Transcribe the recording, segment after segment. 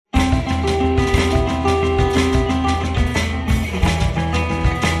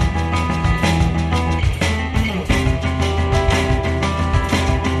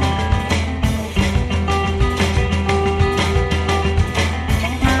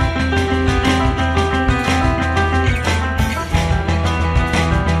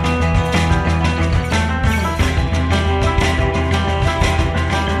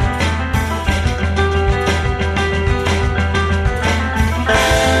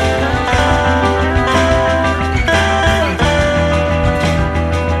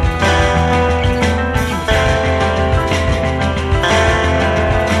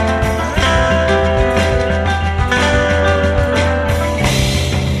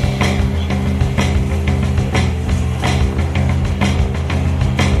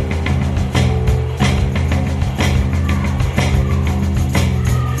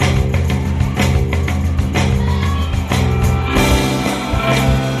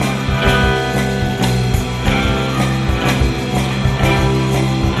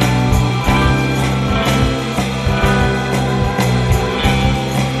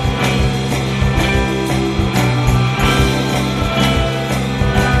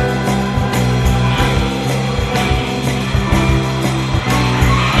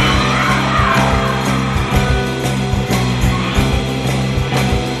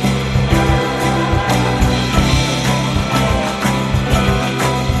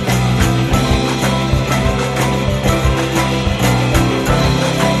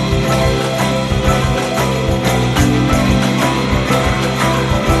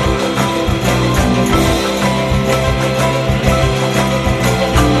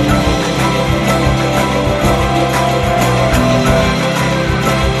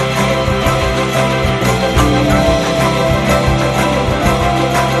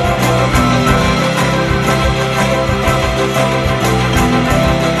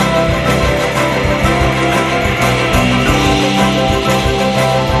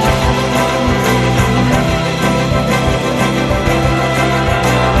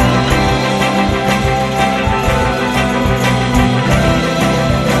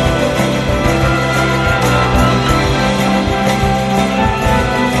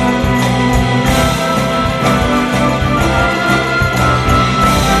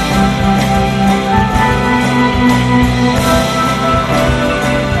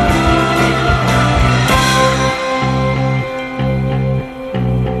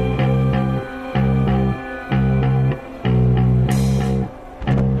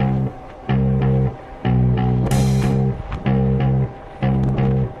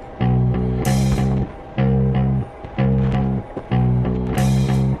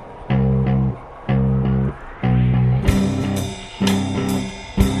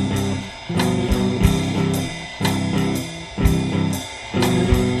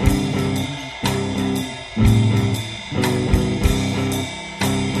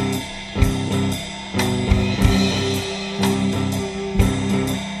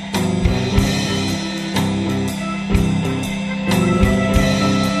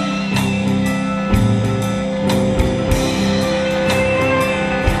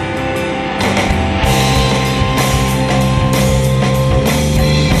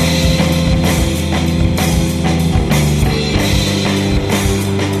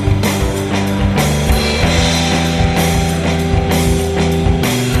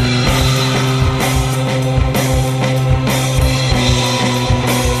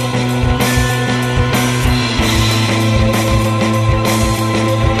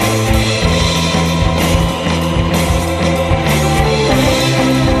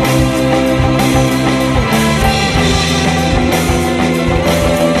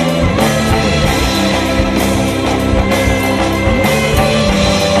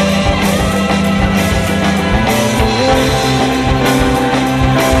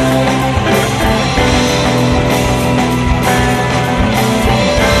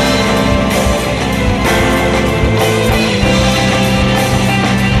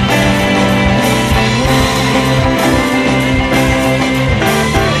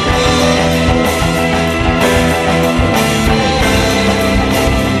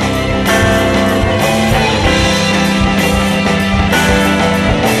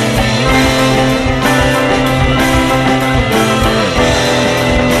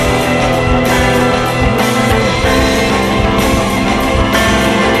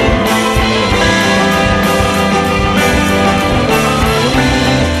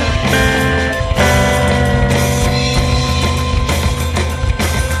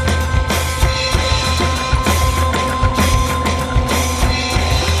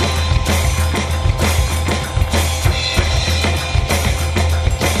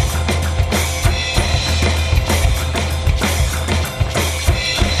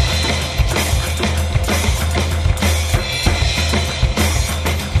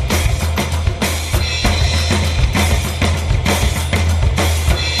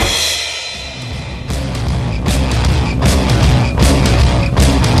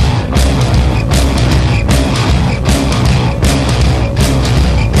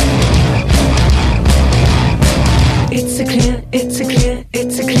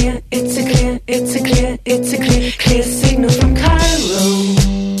it's a clear, it's a clear, it's a clear, it's a clear, clear signal from Cairo.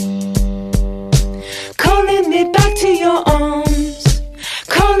 Calling me back to your arms,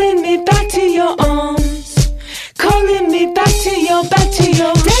 calling me back to your arms, calling me back to your, back to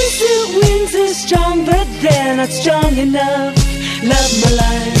your. Desert winds are strong, but they're not strong enough. Love my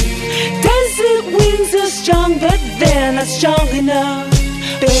life. Desert winds are strong, but they're not strong enough.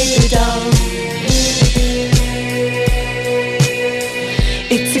 Baby doll.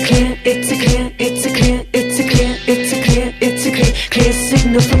 It's a clear, it's a clear, it's a clear, it's a clear, it's a clear, it's a clear, clear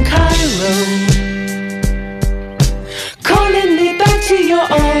signal from Cairo. Calling me back to your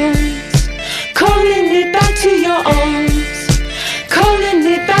arms, calling me back to your arms, calling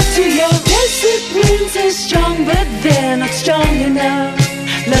me back to your. Desert winds are strong, but they're not strong enough.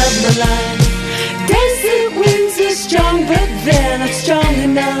 Love my life. Desert winds are strong, but they're not strong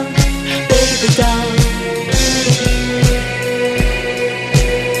enough. Baby doll.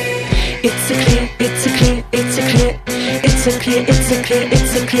 It's a clear, it's a clear, it's a clear, it's a clear, it's a clear,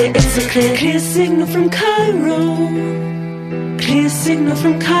 it's a clear, it's a clear, clear signal from Cairo. Clear signal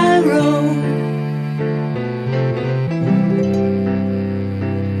from Cairo.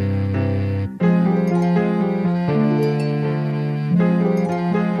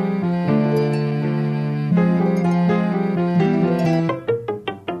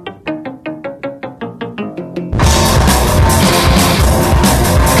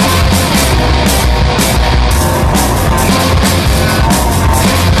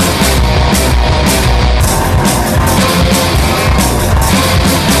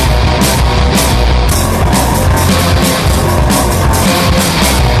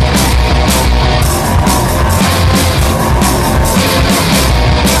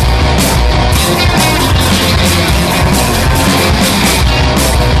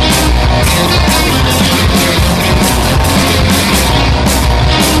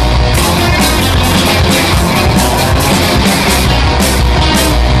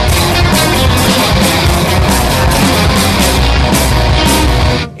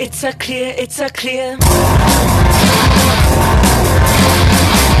 It's a clear, it's a clear.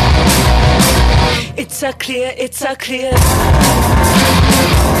 It's a clear, it's a clear.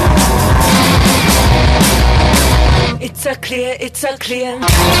 It's a clear, it's a clear.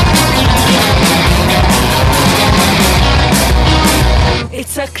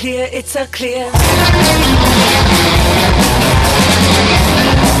 It's a clear, it's a clear.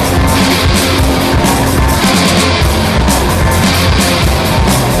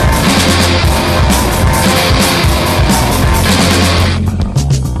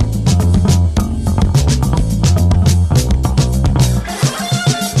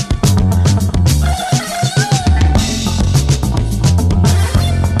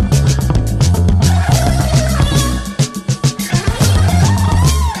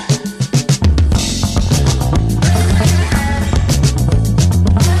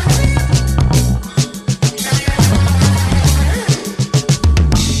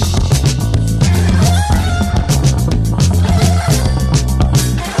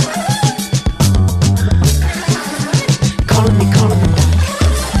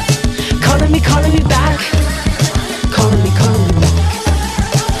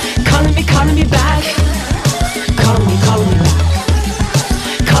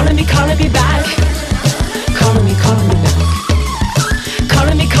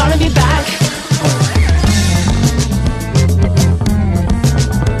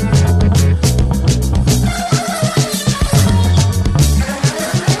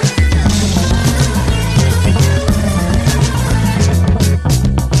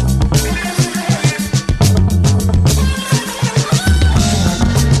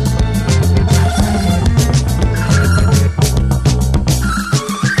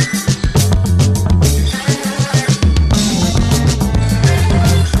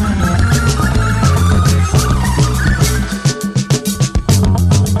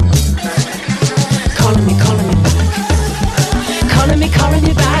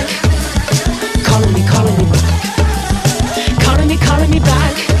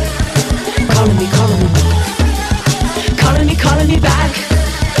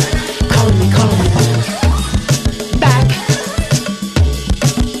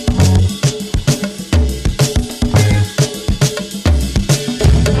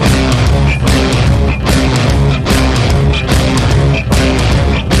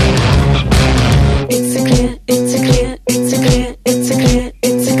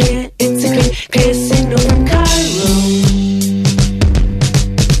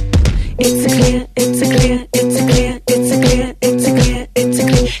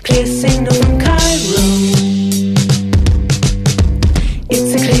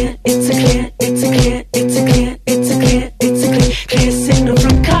 it's a clear, it's a clear, it's a clear, it's a clear, it's a clear, it's a clear, clear signal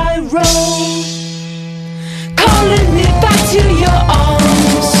from Cairo, calling me back to your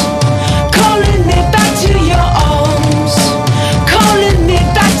arms, calling me back to your arms, calling me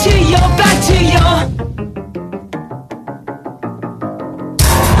back to your, back to your.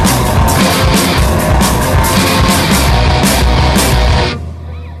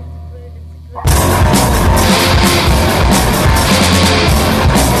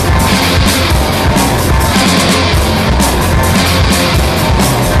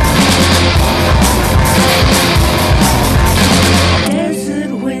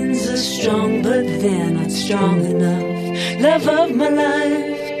 Strong enough, love of my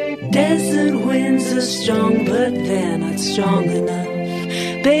life. Desert winds are strong, but they're not strong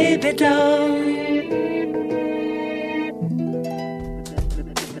enough, baby doll.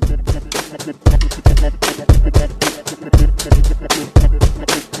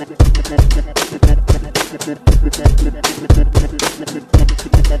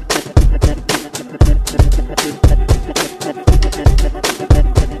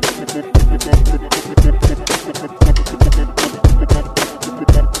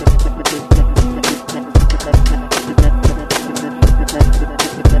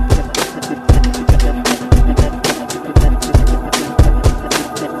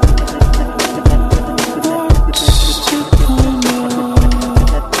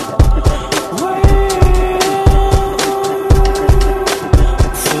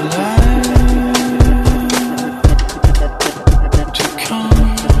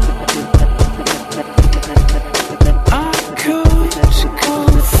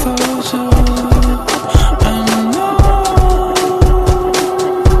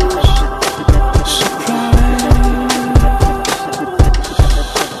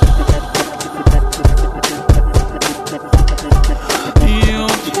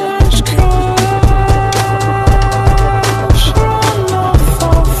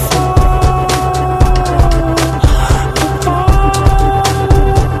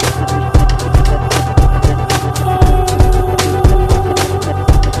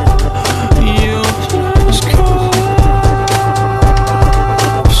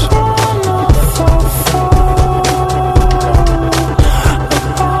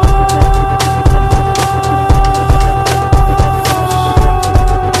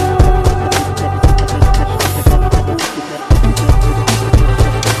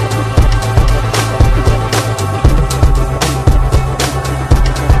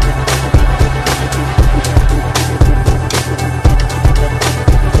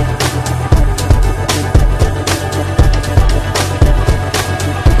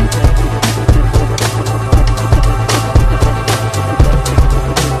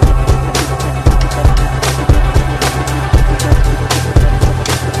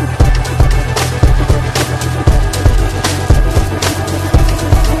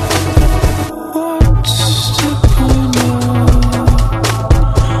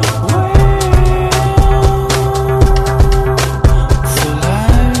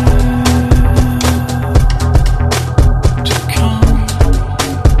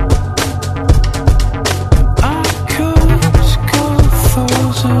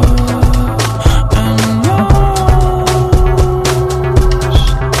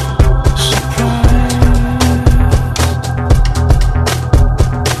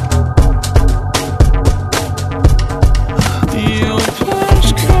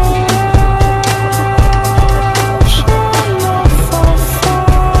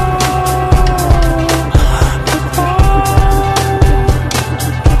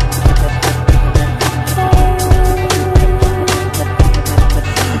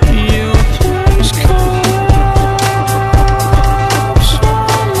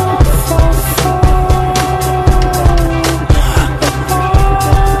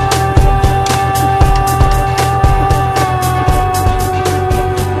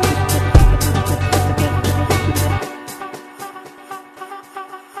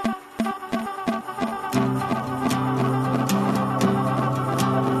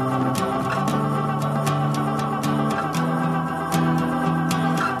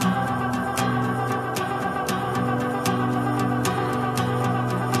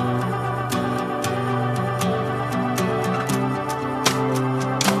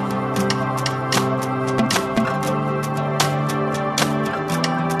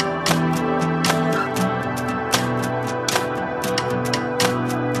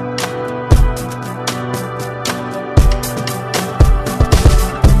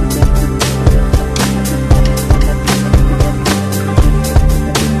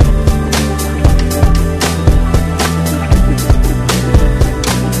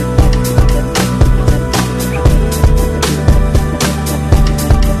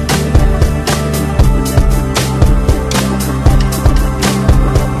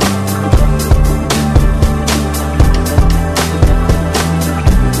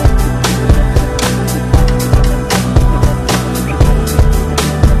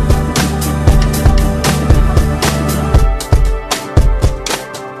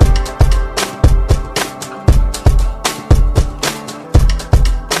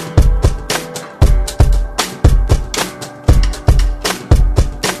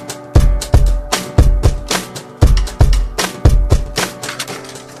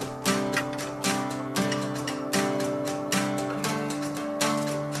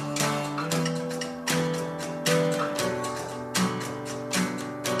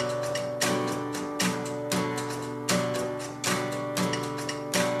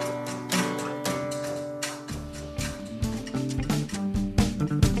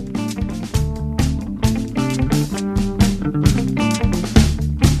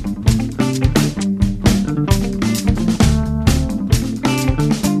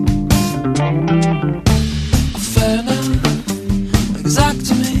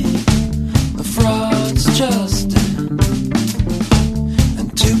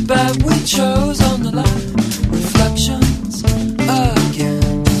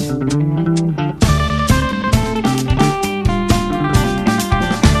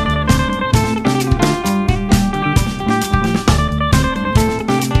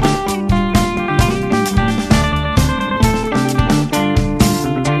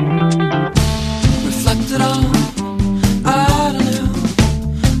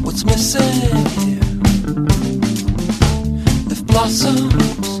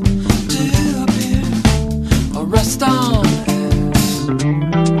 blossoms do appear or rest on hairs.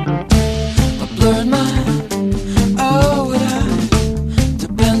 A blurred mind, oh, would I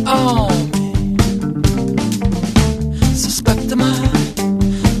depend on me? Suspect am I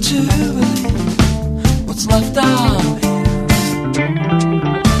to believe what's left down here?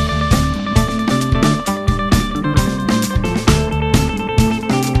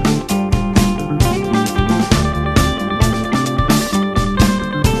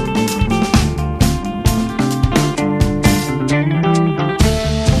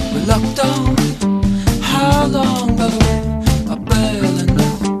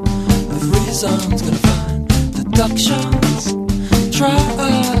 Gonna find deductions, try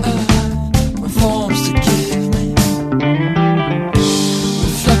reforms to give me.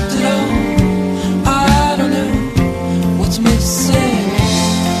 Reflected on, I don't know what's missing.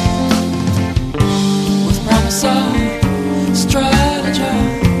 With promise I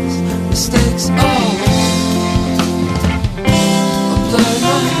strategize, mistakes all a blurred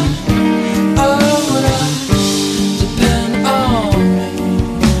mind. Oh, would I depend on me?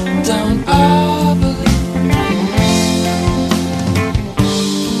 Don't I believe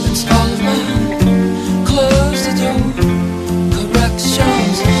it's all of mine? Close the door,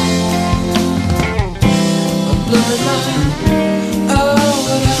 corrections, a blurred line. Oh,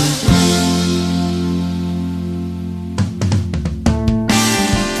 would I?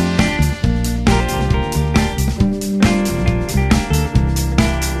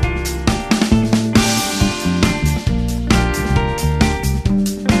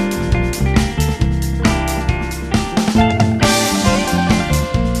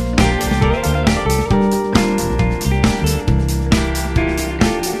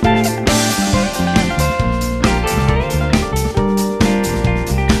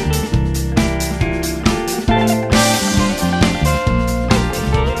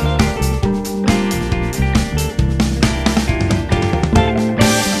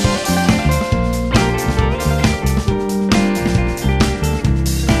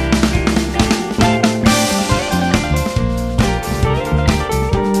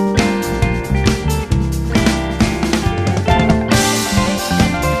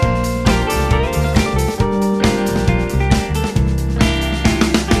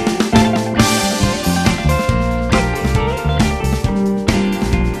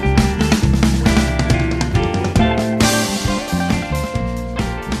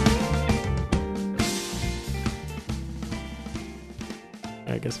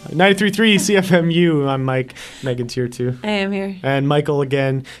 I guess 93.3 CFMU. I'm Mike. Megan's here too. I am here. And Michael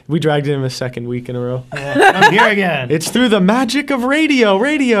again. We dragged him a second week in a row. I'm here again. It's through the magic of radio.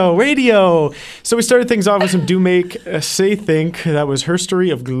 So we started things off with some Do Make Say Think. That was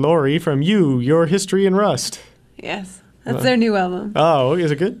Herstory of Glory from You, Your History in Rust. Yes. That's their new album. Oh,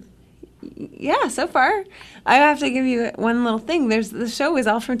 is it good? Yeah, so far. I have to give you one little thing. The show is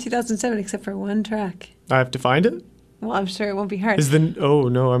all from 2007 except for one track. I have to find it? Well, I'm sure it won't be hard. Oh,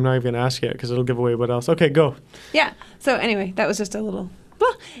 no, I'm not even going to ask yet because it'll give away what else. Okay, go. Yeah. So anyway, that was just a little...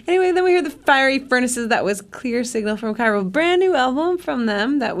 Well, anyway, then we heard the Fiery Furnaces. That was Clear Signal from Cairo. Brand new album from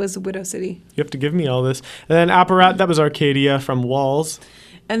them. That was Widow City. You have to give me all this. And then Apparat, that was Arcadia from Walls.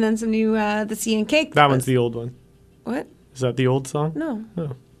 And then some new The Sea and Cake. That one's the old one. What? Is that the old song? No.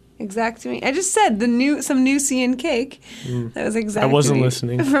 Oh. Exact to me. I just said some new Sea and Cake. That was exact. I wasn't to me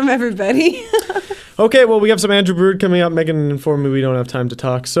listening. From everybody. Okay, well, we have some Andrew Brood coming up. Megan informed me we don't have time to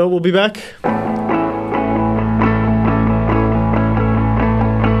talk, so we'll be back.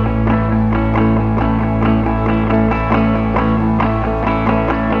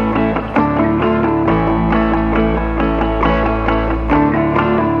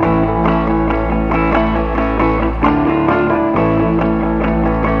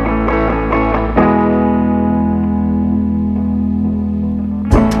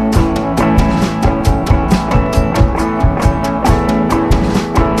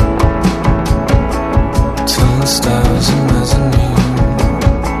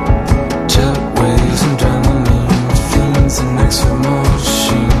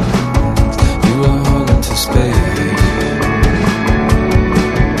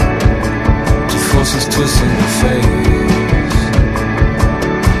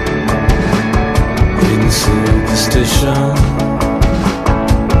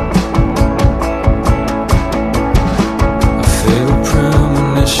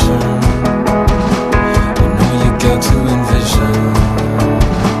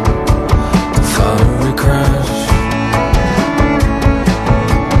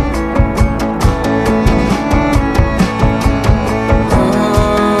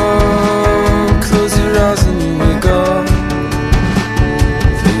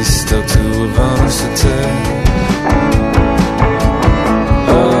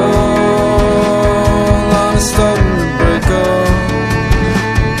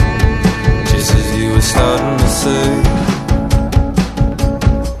 say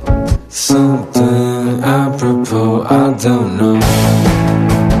something apropos, I don't know.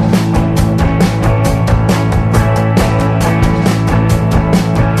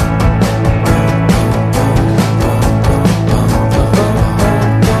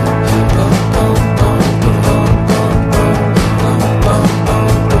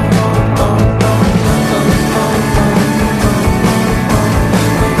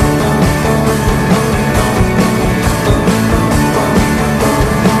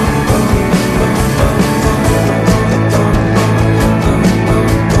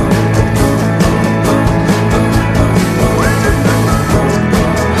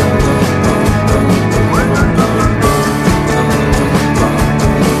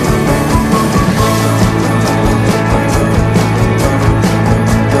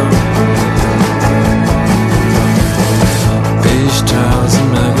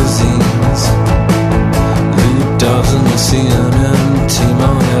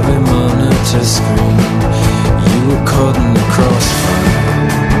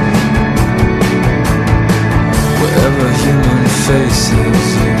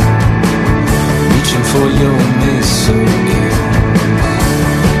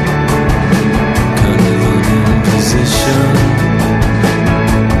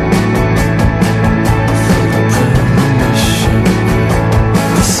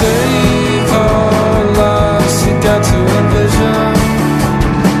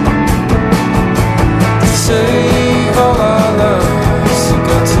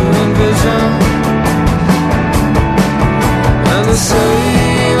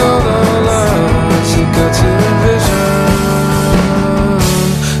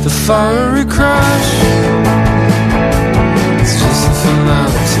 Fiery crash, it's just a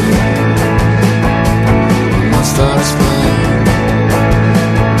formality. We must start explaining,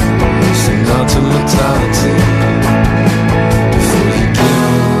 so not to mortality.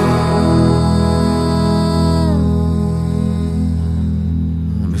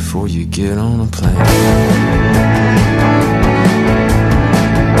 Before you get on a plane.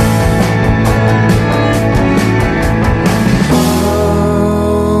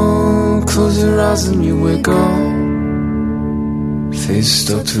 Close your eyes and you wake up, face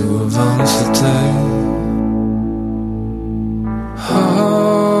stuck to a vinyl settee.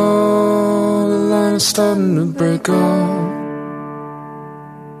 Oh, the line is starting to break up.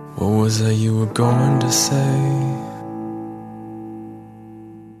 What was that you were going to say?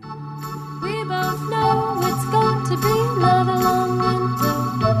 We both know it's going to be another long winter,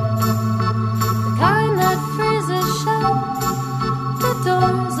 the kind that freezes shut the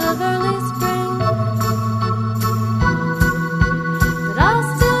doors of early spring. But I'll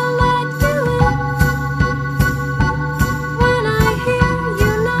still let you in when I hear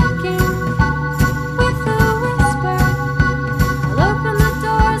you knocking with a whisper. I'll open the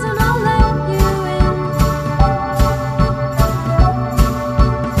doors and I'll let you in.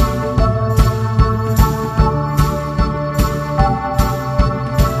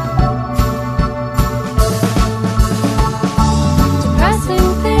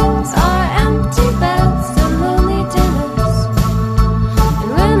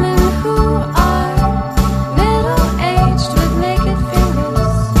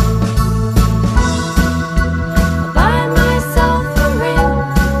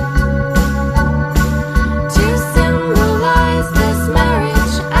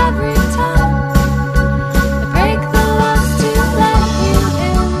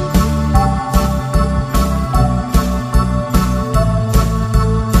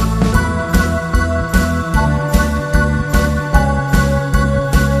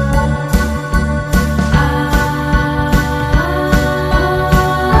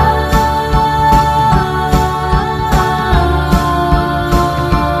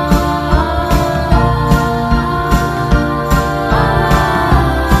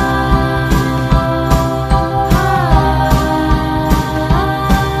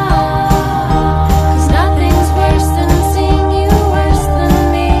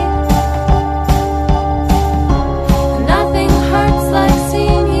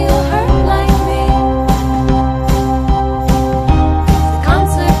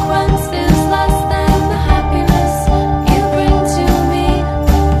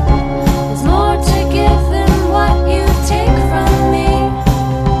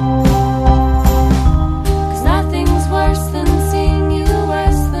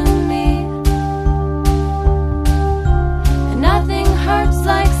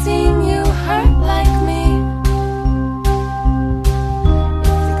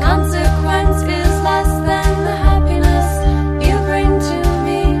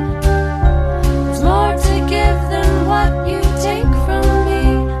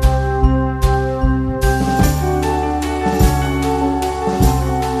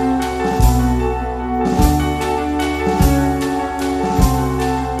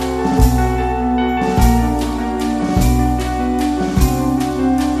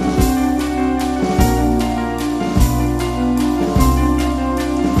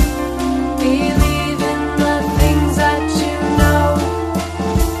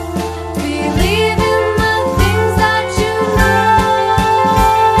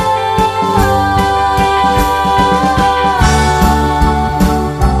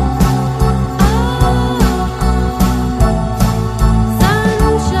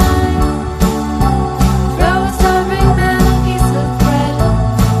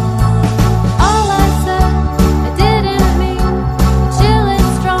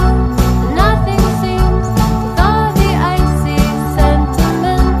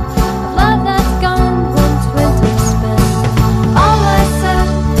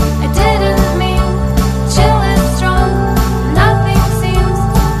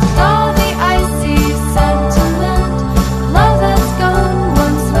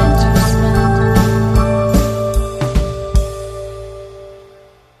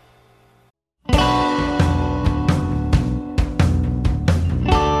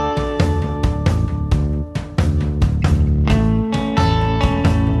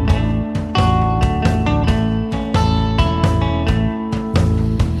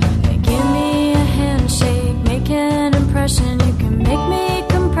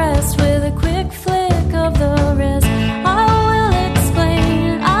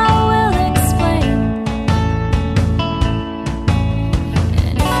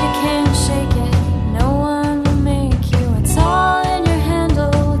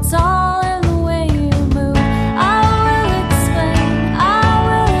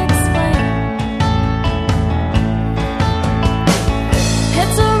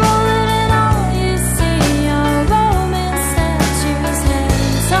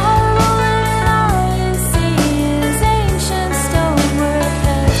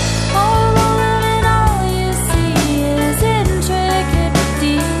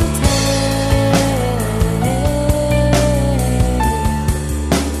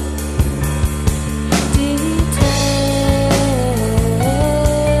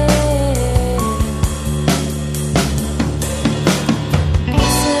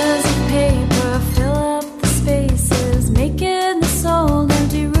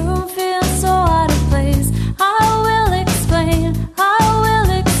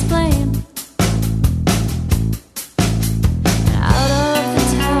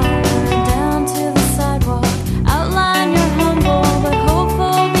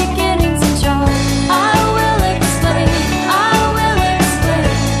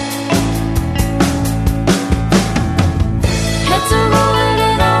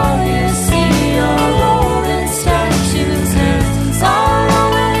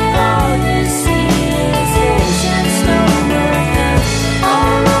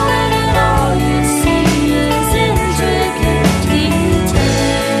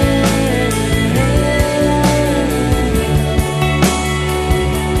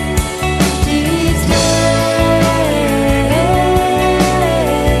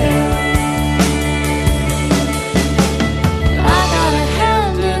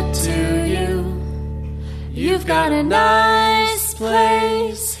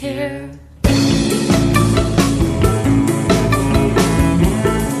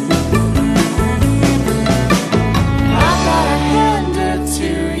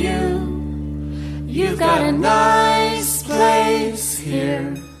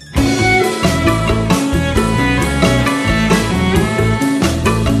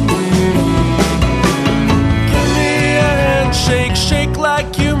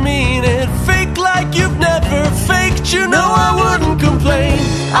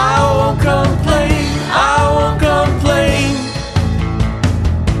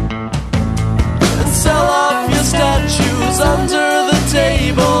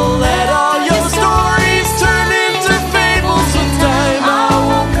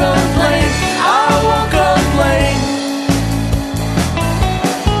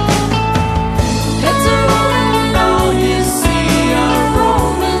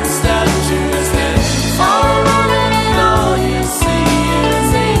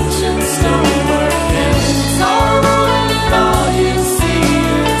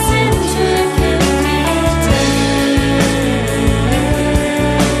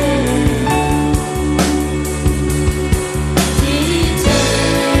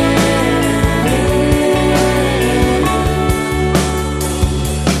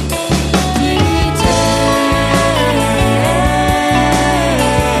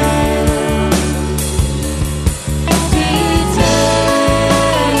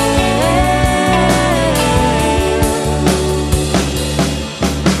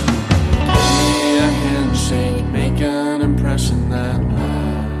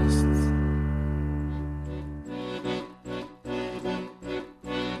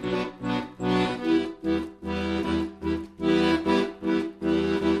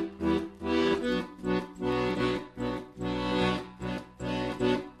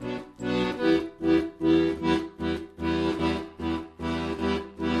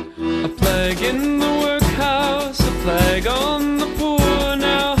 flag in the workhouse, a flag on the poor.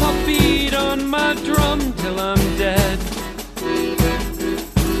 Now I'll beat on my drum till I'm dead.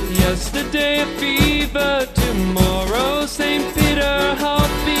 Yesterday a fever, tomorrow St. Peter. I'll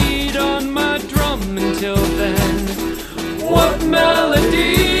beat on my drum until then. What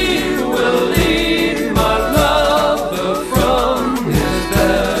melody will lead my lover from his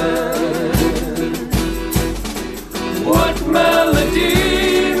bed? What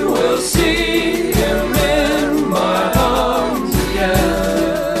melody will see him in my arms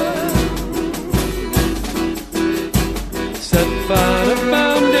again? Set by the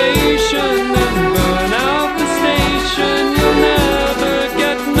foundation and burn out the station. You'll never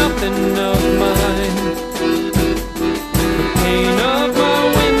get nothing of mine. The pane of my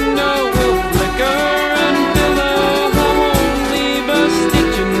window will flicker and billow. I won't leave a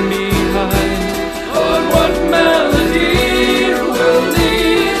stitching behind. But what melody will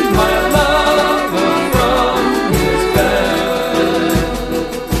lead my lover from his bed?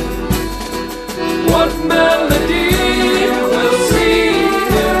 What melody will see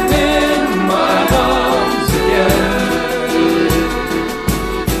him in my arms again?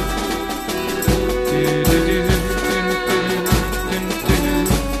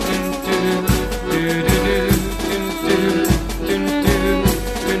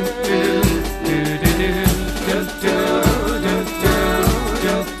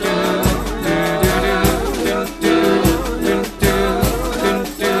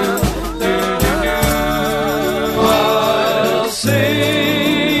 I'll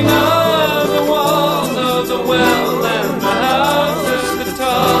sing of the wall of the well and the house at the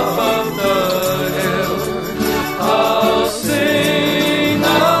top of the hill. I'll sing of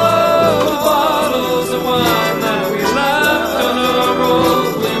the bottles of wine that we left on our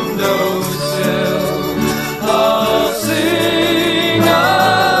old windowsill. I'll sing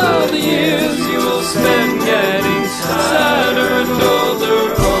of the years you will spend getting sadder and older,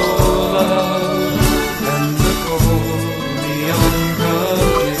 oh love, and the cold, the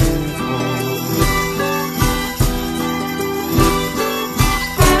uncoupling cold.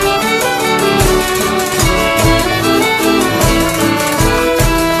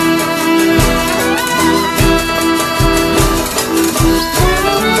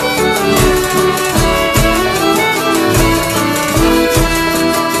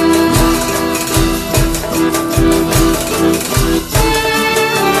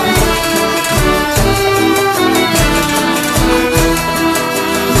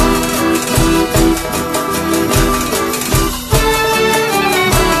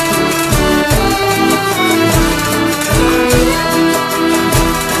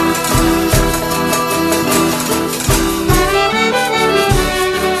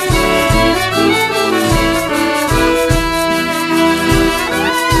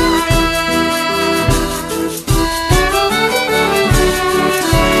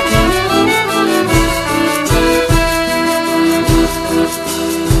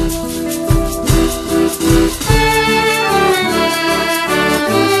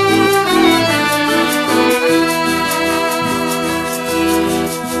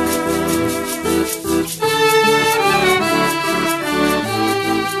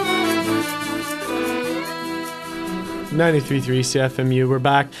 93.3 CFMU. We're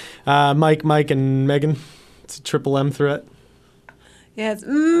back. Mike, and Megan. It's a triple M threat. Yeah, it's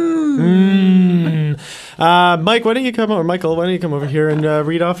Mike, why don't you come over? Michael, why don't you come over here and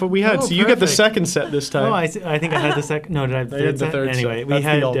read off what we had? Oh, so you get the perfect. second set this time. Oh, I think I had the second. No, did I have the I third had the set? third set. Anyway, we That's the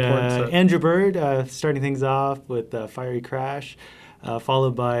had all-important set. Andrew Bird starting things off with Fiery Crash,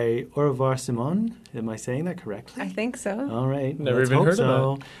 followed by Au revoir Simone. Am I saying that correctly? I think so. All right. Never let's even hope heard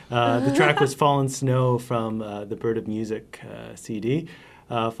of so. The track was Fallen Snow from the Bird of Music CD,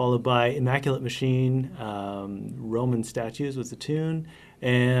 followed by Immaculate Machine, Roman Statues was the tune.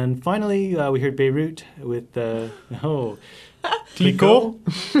 And finally, we heard Beirut with Clico?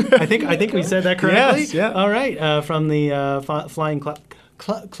 I think we said that correctly. Yes, yeah. All right, from the Flying Club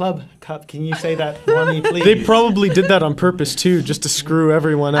Cup. Can you say that for me, please? They probably did that on purpose, too, just to screw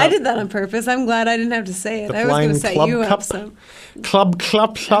everyone up. I did that on purpose. I'm glad I didn't have to say it. The I was going to Flying set Club you Cup. up some. Club,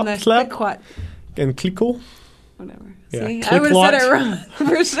 And the clap. Cliquot. And Clico? Whatever. Yeah, See, I would have said it wrong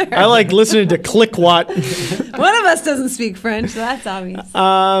for sure. I like listening to Clickwat. One of us doesn't speak French, so that's obvious.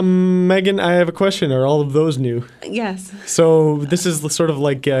 Megan, I have a question. Are all of those new? Yes. So this is sort of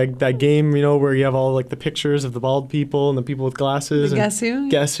like that game, where you have all like the pictures of the bald people and the people with glasses. The and Guess Who?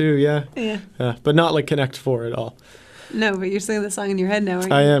 Guess Who, yeah. Yeah. But not like Connect 4 at all. No, but you're singing the song in your head now, aren't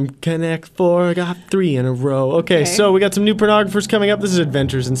you? I am Connect 4, I got 3 in a row. Okay, Okay. so we got some new pornographers coming up. This is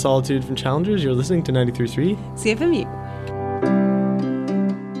Adventures in Solitude from Challengers. You're listening to 93.3. CFMU.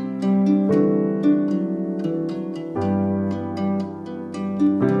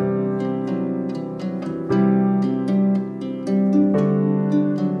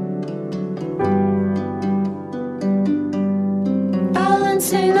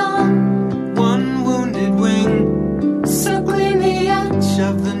 Balancing on one wounded wing, circling the edge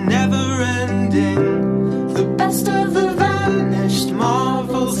of the never-ending. The best of the vanished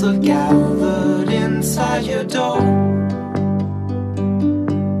marvels are gathered inside your door.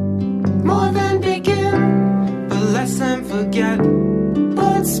 More than begin, but less than forget.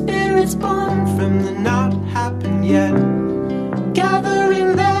 Bird spirits born from the not happened yet,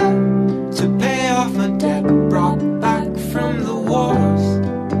 gathering there to pay off a debt brought back from the wars.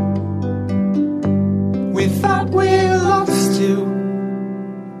 We thought we lost you.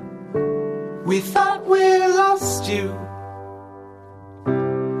 We thought we lost you.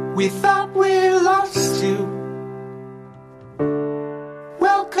 We thought we lost you.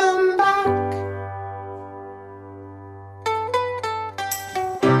 Welcome back.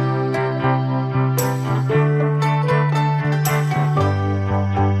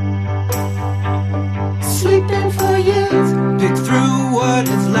 Sleeping for years, pick through what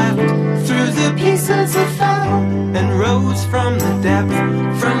is left, through the pieces that fell and rose from the depth,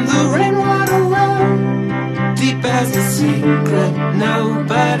 from the rainwater well, deep as a secret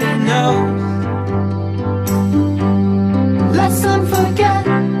nobody knows. Less than forget,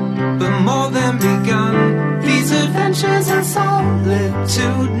 but more than begun, these adventures in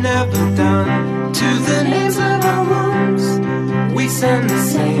solitude never done. To the names of our wounds, we send the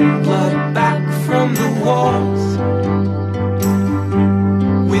same blood back from the wars.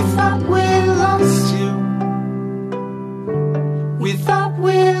 We thought we lost you. We thought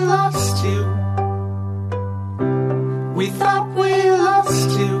we lost you. We thought we lost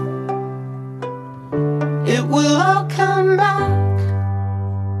you. It will all come back.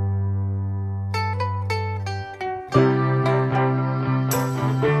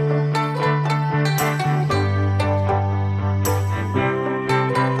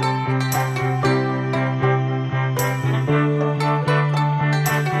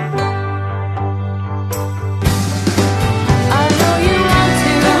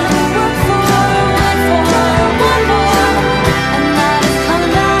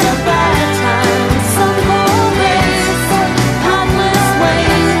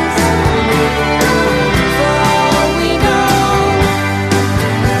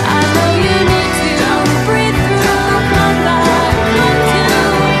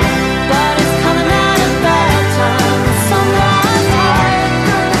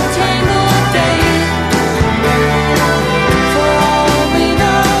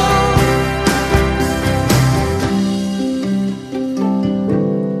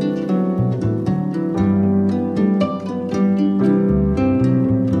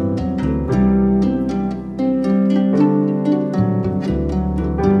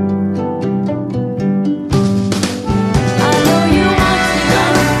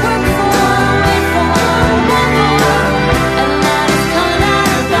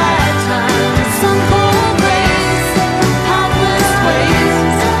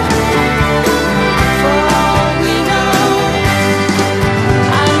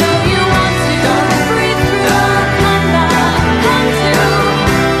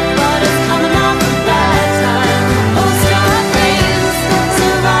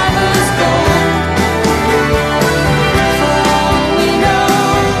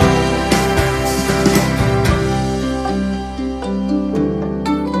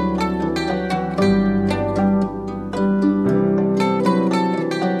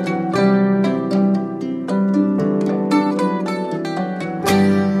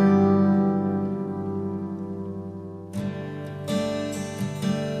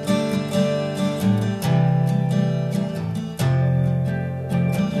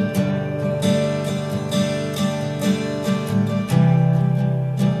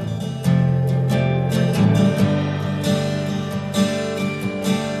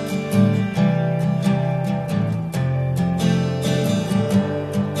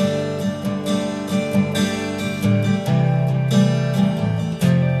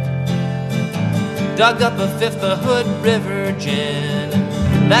 Dug up a fifth of Hood River gin.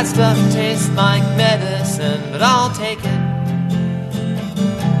 That stuff tastes like medicine, but I'll take it.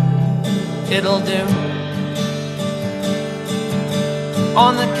 It'll do.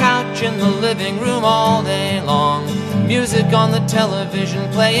 On the couch in the living room all day long, music on the television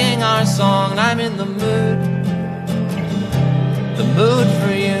playing our song, and I'm in the mood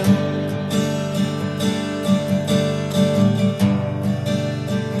for you.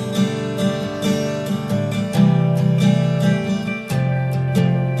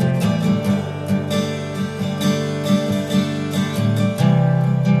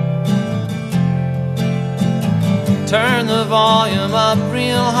 Turn the volume up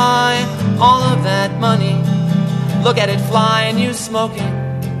real high. All of that money, look at it fly, and you smoking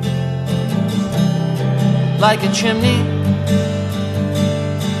like a chimney.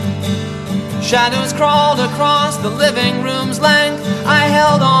 Shadows crawled across the living room's length. I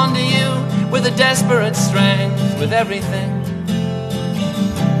held on to you with a desperate strength, with everything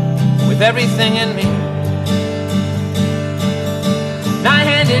in me. And I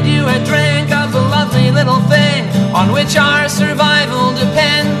handed you a drink of the lovely little thing on which our survival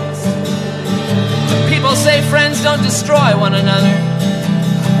depends. People say friends don't destroy one another.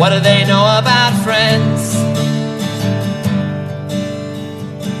 What do they know about friends?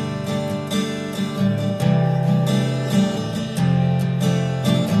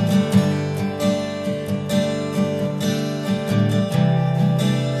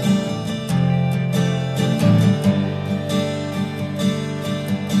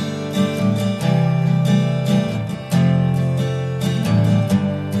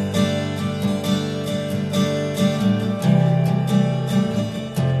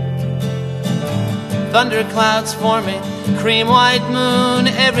 Thunderclouds forming, cream white moon.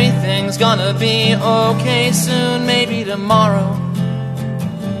 Everything's gonna be okay soon. Maybe tomorrow,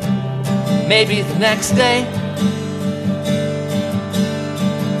 maybe the next day.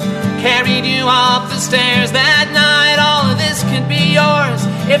 Carried you up the stairs that night. All of this could be yours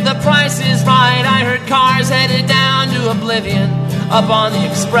if the price is right. I heard cars headed down to oblivion up on the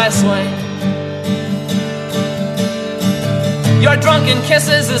expressway. Your drunken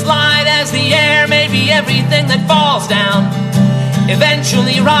kisses as light as the air. Maybe everything that falls down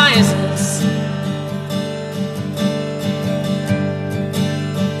eventually rises.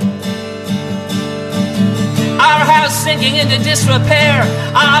 Our house sinking into disrepair.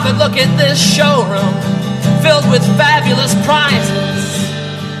 Ah, but look at this showroom filled with fabulous prizes.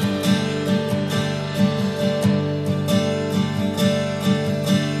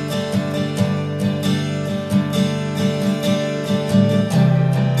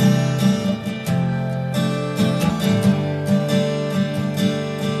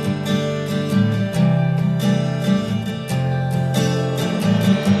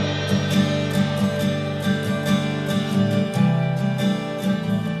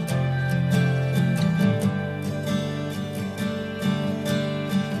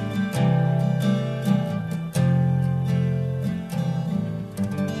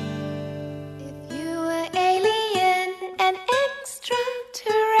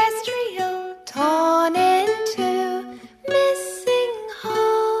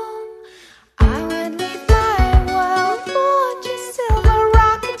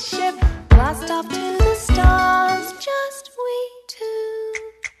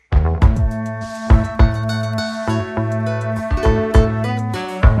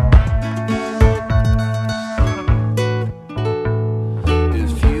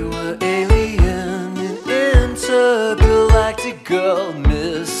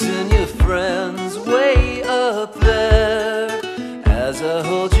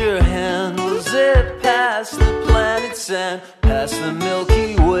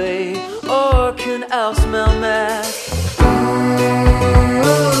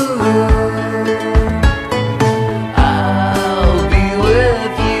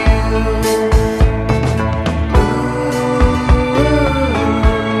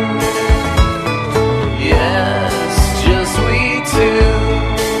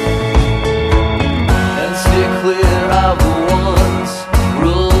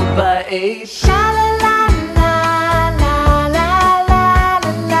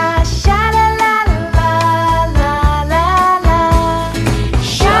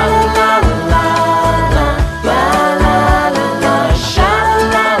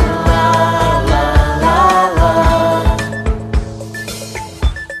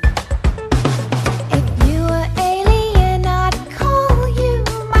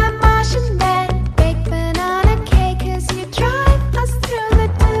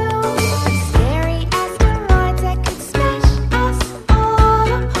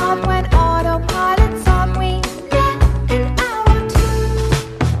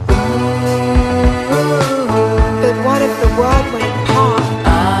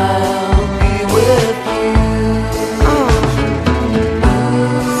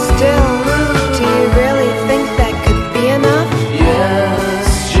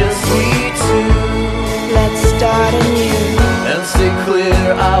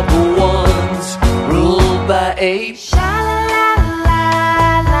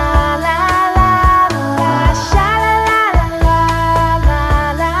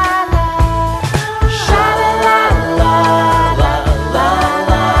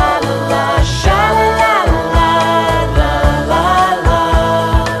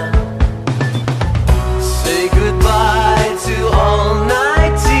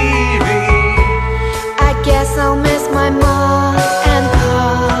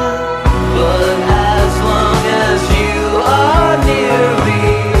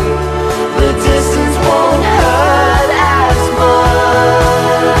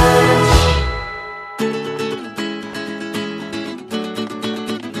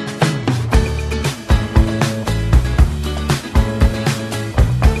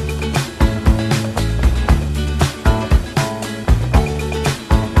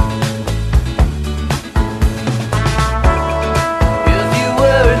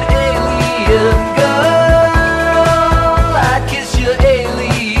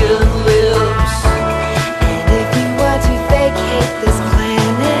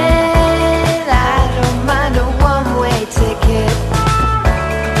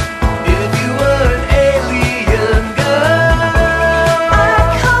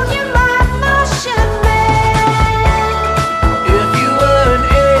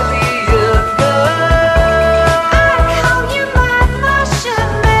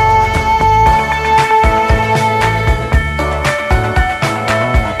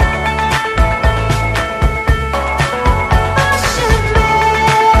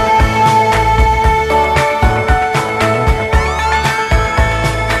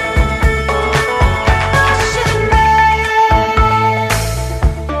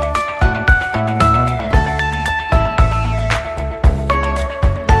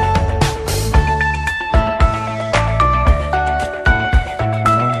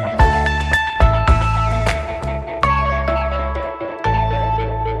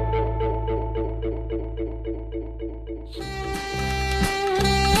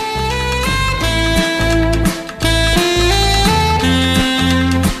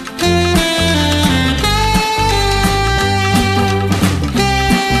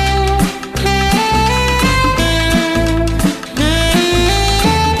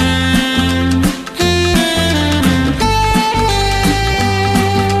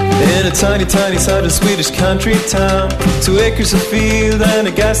 in a tiny, tiny southern Swedish country town. 2 acres of field and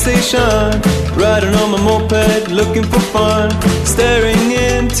a gas station. Riding on my moped, looking for fun. Staring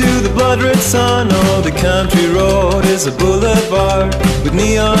into the blood-red sun. Oh, the country road is a boulevard with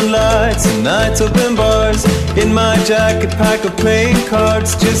neon lights and night open bars. In my jacket pack of playing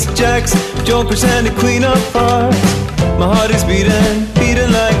cards, just jacks, jokers and the queen of hearts. My heart is beating,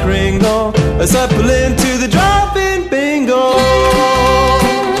 beating like Ringo as I pull into the drive-in bingo.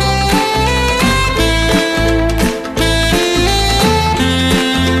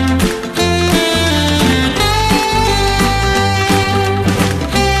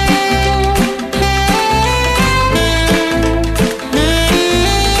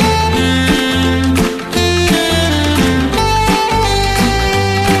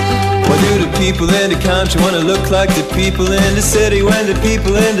 People in the country wanna look like the people in the city, when the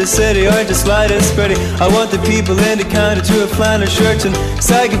people in the city are just light and spready. I want the people in the country to have flannel shirts and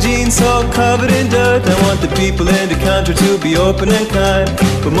saggy jeans all covered in dirt. I want the people in the country to be open and kind,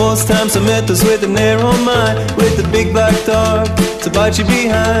 but most times I met those with a narrow mind, with the big black dog to bite you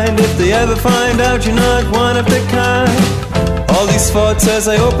behind if they ever find out you're not one of the kind. All these thoughts as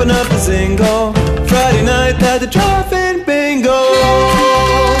I open up the Zingo. Friday night at the drive-in bingo.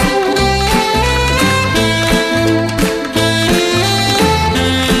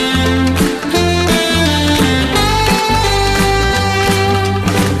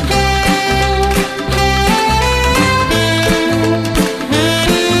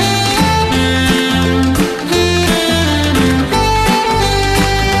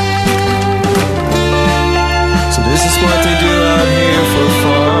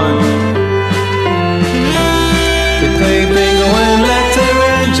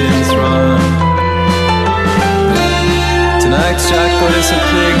 Jackpot is a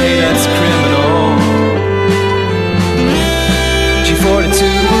pig, hey, that's criminal. G42,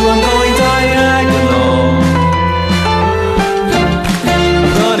 I'm going diagonal.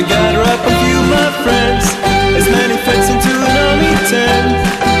 I'm gonna gather up a few of my friends, as many fits into an army tent.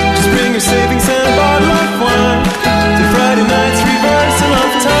 Just bring your savings and a bottle of wine to Friday night's reversal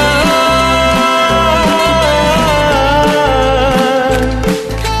of time.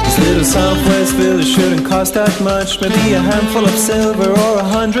 This little Southwest village shouldn't cost that much. Maybe a handful of silver or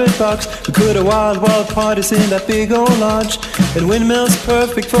 $100. We could have wild, wild parties in that big old lodge. And windmills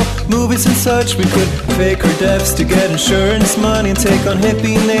perfect for movies and such. We could fake our deaths to get insurance money and take on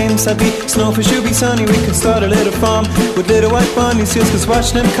hippie names. I'd be Snowfish, you'd be Sunny. We could start a little farm with little white bunnies, just cause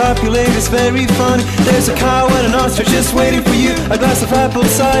watching them copulate is very funny. There's a cow and an ostrich just waiting for you. A glass of apple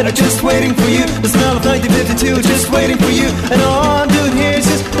cider just waiting for you. The smell of 1952 just waiting for you. And all I'm doing here is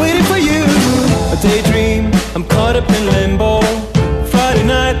just waiting for you. A daydream, I'm caught up in limbo. Friday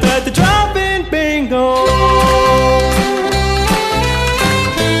night at the drive-in bingo.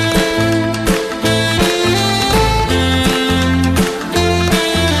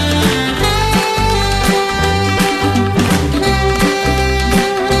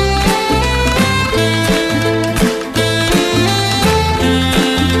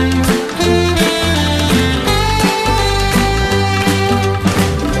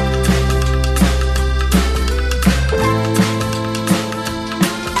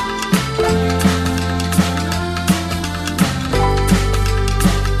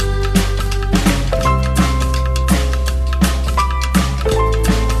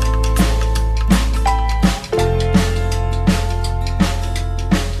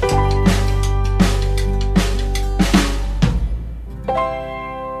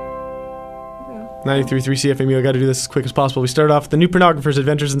 CFMU. I got to do this as quick as possible. We start off with the New Pornographers'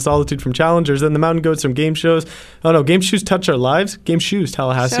 Adventures in Solitude from Challengers, then the Mountain Goats from Game Shows. Oh no, Game Shoes Touch Our Lives? Game Shoes,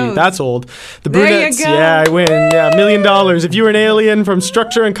 Tallahassee. Shows. That's old. The There Brunettes. you go. Yeah, I win. Yeah, $1 million. If You Were an Alien from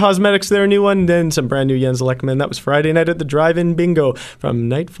Structure and Cosmetics, they're a new one. Then some brand new Jens Lekman. That was Friday night at the Drive-In Bingo from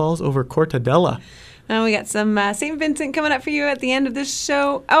Night Falls over Cortadella. And we got some St. Vincent coming up for you at the end of this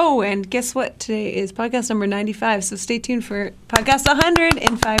show. Oh, and guess what? Today is podcast number 95, so stay tuned for podcast 100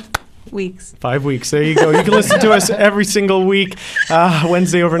 in 5 weeks. 5 weeks. There you go. You can listen to us every single week,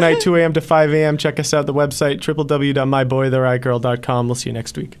 Wednesday overnight, 2 a.m. to 5 a.m. Check us out at the website, www.myboytherightgirl.com. We'll see you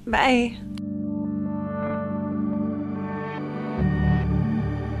next week. Bye.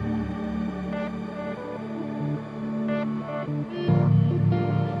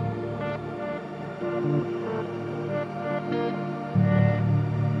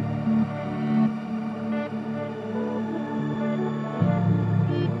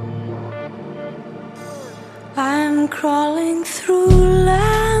 I'm crawling through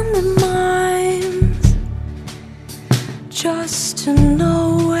landmines just to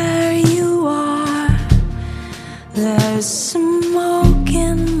know where you are. There's smoke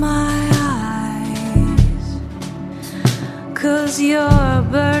in my you're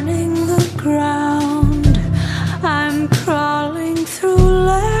burning the ground, I'm crawling through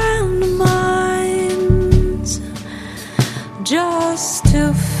landmines just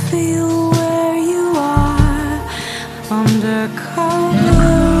to feel where you are under cover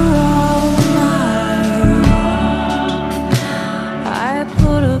of night. I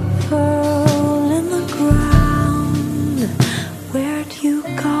put a pearl in the ground. Where'd you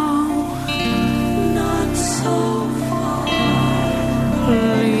go? Not so far.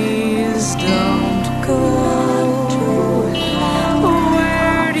 Please don't go.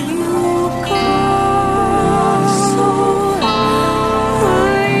 Where'd you go? Not so far.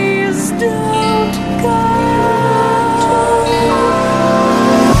 Please don't go.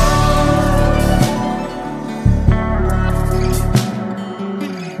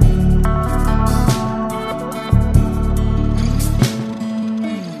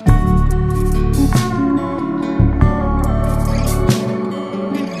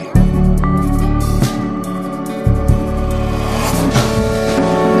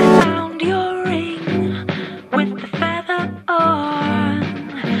 Found your ring with the feather on,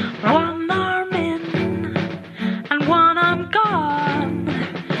 one arm in and one arm gone.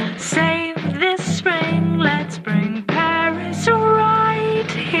 Save this ring, let's bring Paris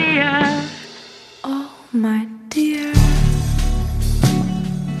right here. Oh, my dear.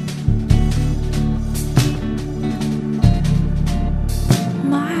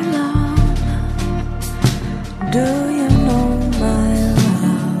 My love, do you know my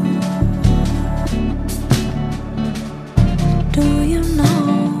love? Do you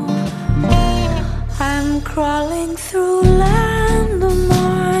know I'm crawling through landmines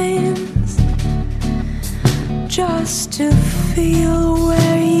just to feel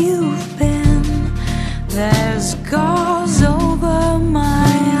where you've been? There's gauze over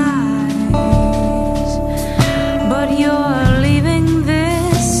my eyes, but you're leaving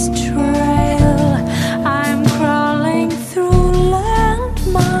this trail. I'm crawling through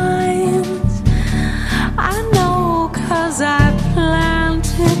landmines. I know 'cause I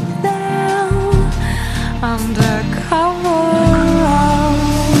planted them under cover of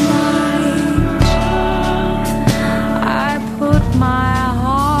night. I put my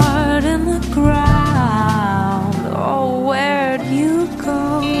heart in the ground. Oh, where'd you go?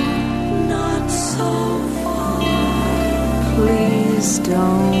 Not so far. Please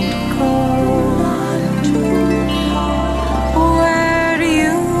don't go. Not too far. Where'd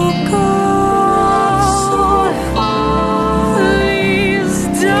you go? Not so far. Please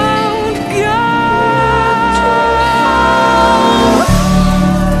don't go.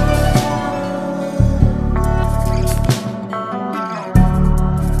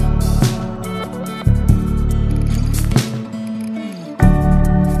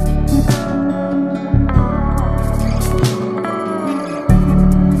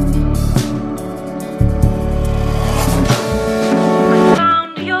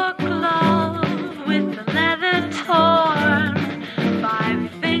 Found your glove with the leather torn, 5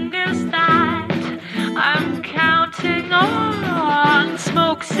 fingers that I'm counting on,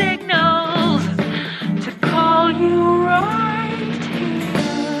 smoke signals to call you right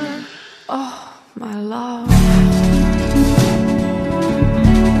here. Oh, my love.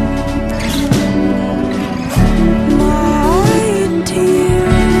 My dear.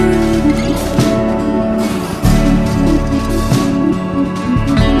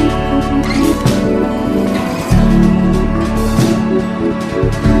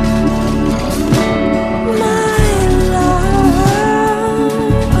 My love,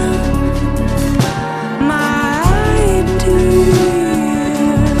 my dear,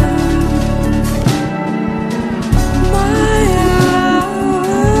 my love,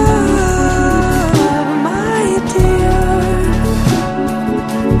 my dear,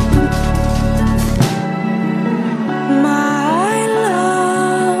 my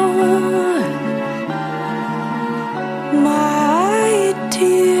love, my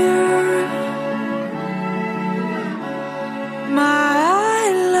dear.